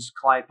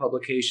client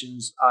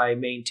publications I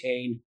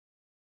maintain.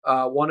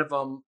 One of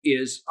them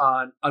is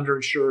on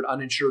underinsured,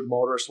 uninsured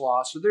motorist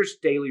law. So there's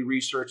daily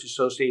research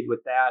associated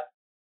with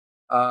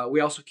that. We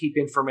also keep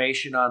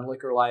information on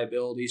liquor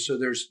liability. So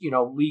there's,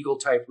 legal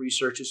type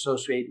research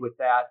associated with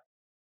that.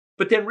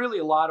 But then really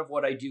a lot of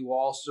what I do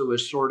also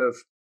is sort of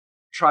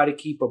try to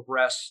keep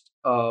abreast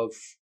of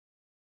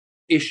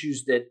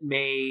issues that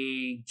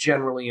may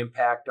generally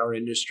impact our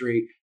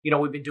industry.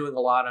 We've been doing a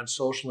lot on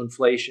social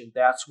inflation.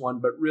 That's one,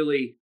 but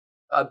really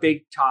a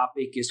big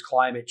topic is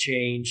climate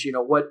change.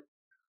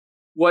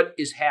 What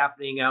is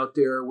happening out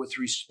there with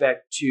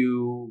respect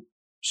to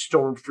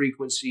storm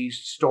frequencies,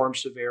 storm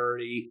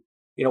severity?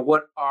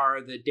 What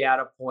are the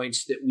data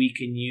points that we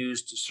can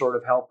use to sort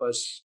of help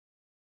us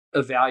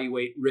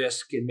evaluate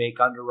risk and make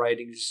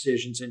underwriting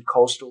decisions in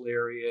coastal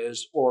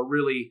areas? Or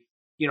really,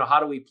 how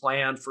do we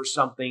plan for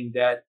something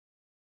that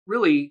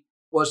really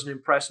was an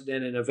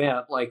unprecedented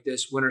event like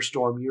this Winter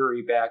Storm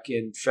Uri back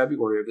in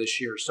February of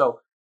this year? So,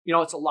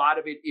 it's a lot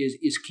of it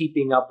is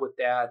keeping up with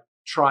that,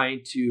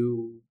 trying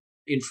to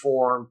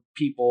inform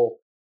people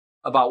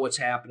about what's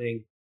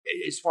happening.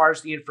 As far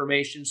as the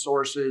information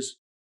sources,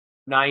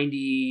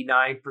 99%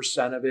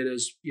 of it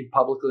is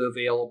publicly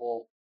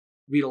available.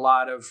 Read a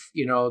lot of,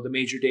 the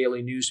major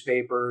daily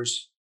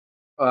newspapers.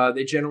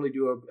 They generally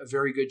do a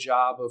very good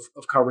job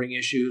of covering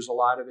issues. A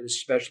lot of it is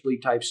specialty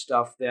type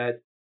stuff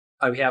that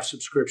I have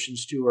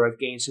subscriptions to or I've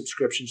gained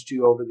subscriptions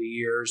to over the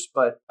years.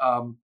 But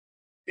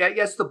I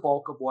guess the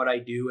bulk of what I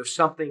do, if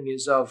something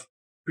is of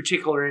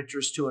particular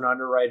interest to an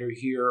underwriter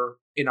here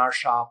in our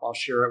shop, I'll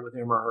share it with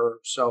him or her.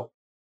 So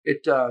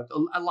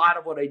a lot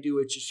of what I do,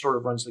 it just sort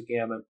of runs the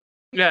gamut.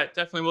 Yeah,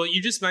 definitely. Well,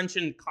 you just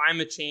mentioned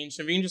climate change.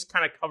 So if you can just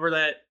kind of cover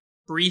that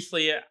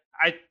briefly.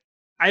 I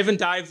haven't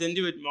dived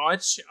into it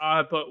much,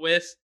 but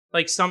with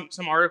like some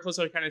articles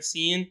I've kind of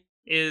seen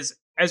is,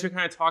 as we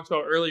kind of talked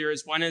about earlier,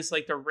 is when is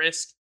like the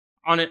risk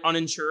on it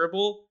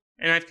uninsurable.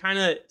 And I've kind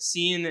of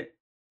seen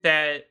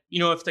that,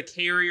 if the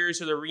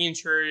carriers or the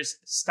reinsurers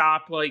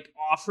stop like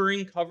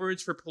offering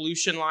coverage for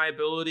pollution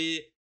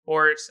liability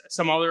or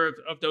some other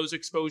of those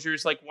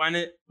exposures, like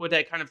when would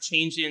that kind of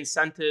change the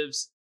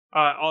incentives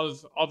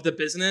of the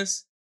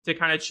business to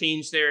kind of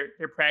change their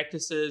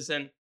practices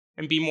and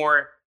be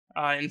more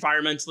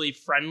environmentally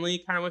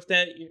friendly kind of with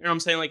that? You know what I'm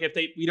saying? Like if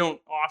we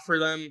don't offer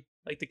them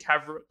like the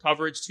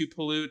coverage to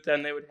pollute,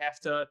 then they would have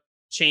to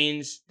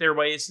change their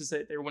ways so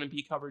that there wouldn't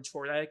be coverage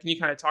for that. Can you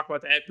kind of talk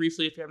about that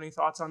briefly if you have any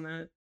thoughts on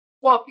that?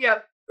 Well, yeah,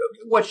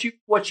 what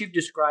you've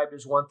described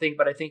is one thing,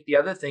 but I think the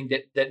other thing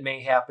that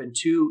may happen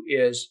too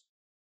is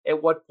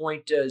at what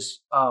point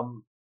does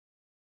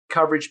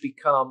coverage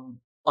become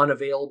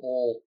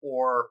unavailable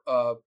or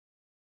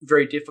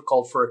very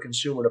difficult for a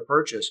consumer to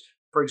purchase?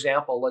 For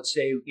example, let's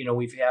say,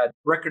 we've had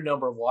record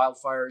number of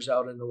wildfires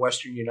out in the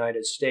Western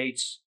United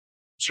States.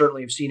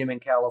 Certainly have seen them in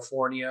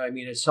California. I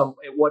mean, at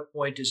what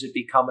point does it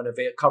become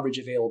coverage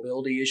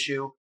availability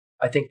issue?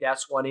 I think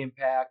that's one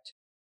impact.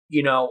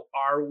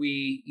 Are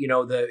we,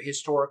 the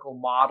historical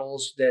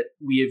models that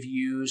we have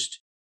used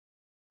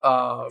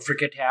for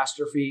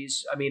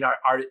catastrophes? I mean,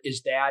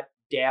 is that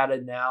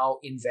data now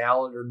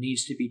invalid or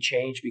needs to be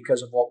changed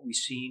because of what we've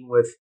seen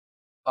with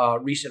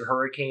recent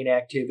hurricane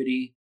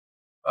activity?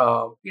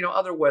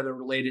 Other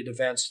weather-related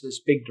events, this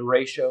big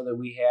derecho that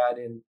we had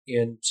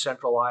in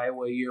central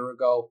Iowa a year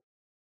ago.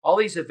 All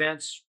these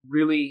events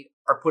really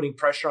are putting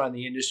pressure on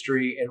the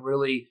industry and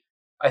really,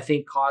 I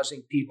think,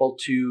 causing people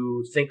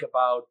to think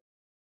about,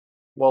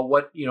 well,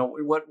 what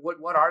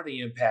are the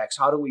impacts?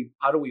 How do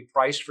we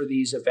price for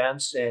these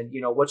events? And,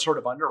 what sort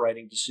of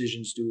underwriting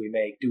decisions do we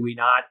make? Do we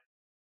not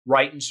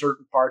write in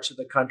certain parts of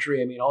the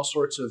country? I mean, all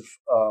sorts of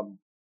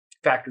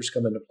factors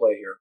come into play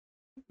here.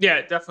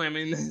 Yeah, definitely. I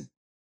mean,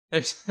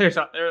 there's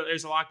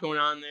a lot going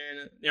on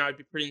there, and I'd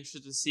be pretty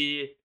interested to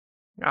see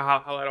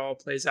how that all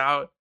plays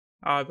out.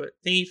 But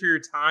thank you for your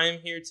time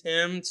here,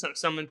 Tim.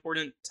 Some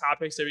important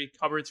topics that we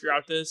covered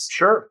throughout this.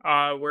 Sure.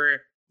 Were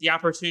the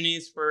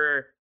opportunities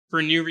for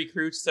new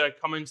recruits to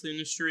come into the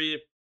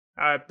industry,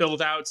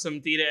 build out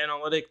some data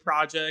analytic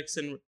projects,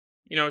 and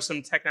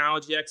some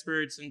technology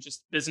experts and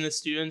just business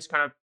students,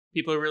 kind of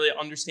people who really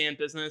understand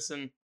business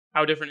and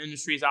how different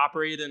industries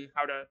operate and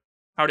how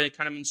to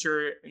kind of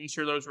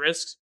insure those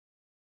risks.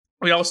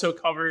 We also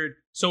covered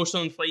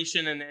social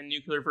inflation and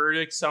nuclear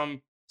verdicts.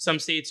 Some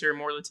states are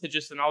more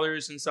litigious than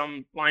others, and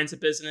some lines of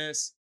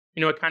business,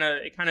 it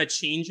kind of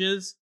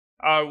changes,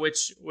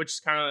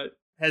 which kind of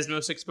has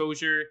most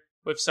exposure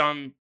with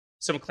some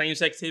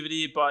claims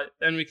activity. But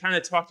then we kind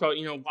of talked about,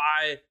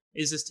 why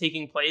is this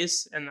taking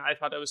place? And I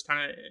thought that was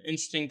kind of an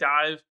interesting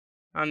dive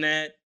on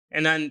that.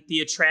 And then the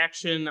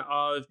attraction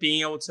of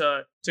being able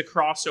to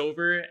cross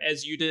over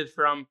as you did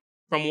from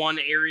one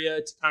area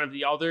to kind of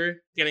the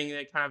other, getting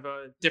that kind of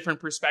a different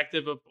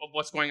perspective of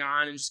what's going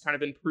on and just kind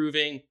of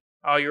improving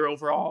your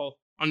overall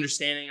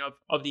understanding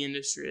of the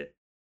industry.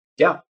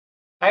 Yeah.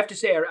 I have to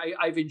say,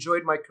 I've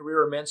enjoyed my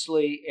career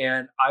immensely,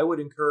 and I would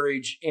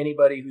encourage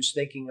anybody who's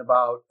thinking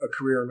about a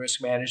career in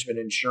risk management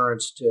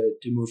insurance to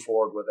move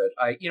forward with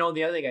it. The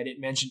other thing I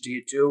didn't mention to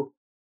you too,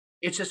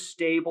 it's a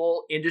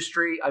stable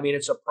industry. I mean,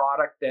 it's a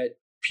product that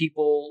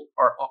people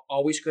are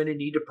always going to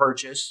need to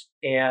purchase,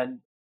 and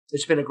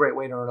it's been a great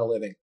way to earn a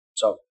living.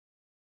 So.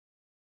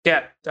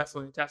 Yeah,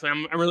 definitely.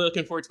 I'm really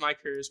looking forward to my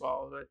career as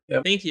well. But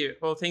yep. Thank you.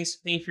 Well, thank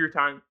you for your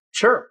time.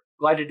 Sure.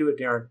 Glad to do it,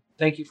 Darren.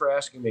 Thank you for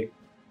asking me.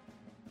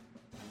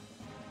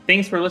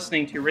 Thanks for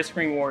listening to Risk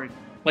Reward.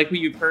 Like what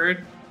you've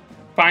heard,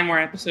 find more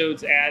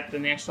episodes at the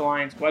National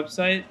Alliance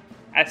website,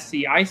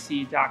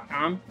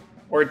 scic.com,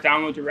 or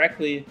download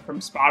directly from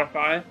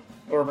Spotify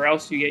or wherever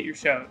else you get your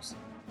shows.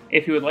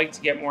 If you would like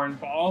to get more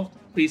involved,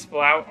 please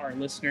fill out our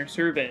listener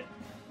survey.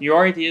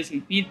 Your ideas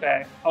and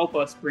feedback help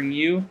us bring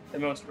you the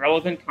most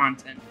relevant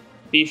content.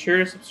 Be sure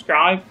to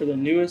subscribe for the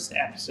newest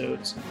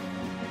episodes.